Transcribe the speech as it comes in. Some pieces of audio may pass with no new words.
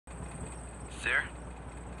Sir?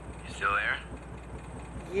 You still there?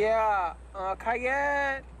 Yeah, can I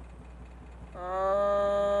get...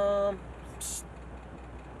 Psst.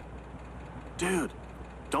 Dude,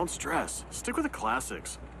 don't stress. Stick with the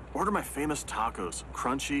classics. Order my famous tacos.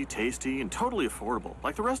 Crunchy, tasty, and totally affordable,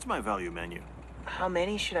 like the rest of my value menu. How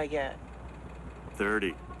many should I get?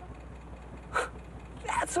 30.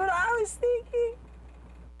 That's what I was thinking.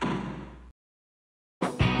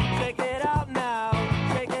 Shake it out now,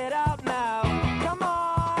 shake it out now. Come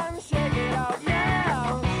on, shake it out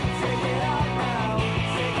now. Shake it out now,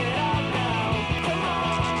 shake it out now. Come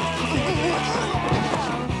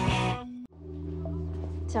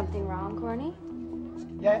on. Something wrong, Corny?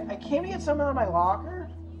 Yeah, I came to get something out of my locker,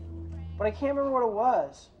 but I can't remember what it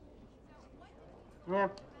was. Yeah.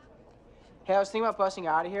 Hey, I was thinking about busting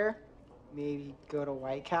out of here. Maybe go to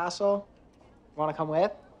White Castle. Want to come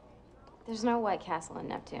with? There's no White Castle in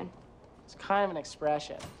Neptune. It's kind of an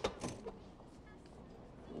expression.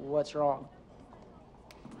 What's wrong?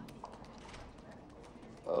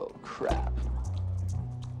 Oh, crap.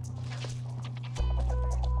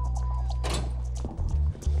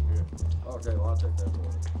 Okay, well, I'll take that for you.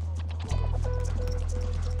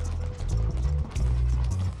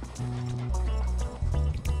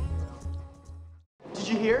 Did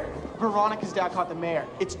you hear? Veronica's dad caught the mayor.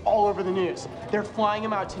 It's all over the news. They're flying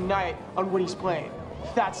him out tonight on Woody's plane.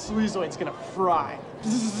 That sleazoid's gonna fry.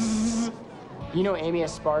 You know Amy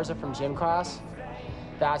Esparza from gym class?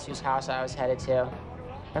 That's whose house I was headed to.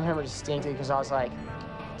 I remember distinctly because I was like,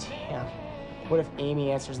 damn, what if Amy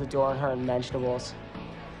answers the door on her and vegetables?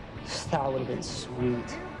 That would have been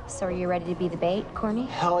sweet. So are you ready to be the bait, Corny?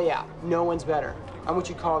 Hell yeah, no one's better. I'm what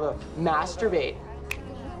you call the masturbate.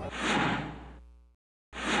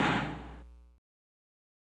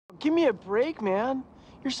 Give me a break, man.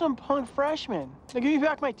 You're some punk freshman. Now give me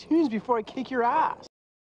back my tunes before I kick your ass.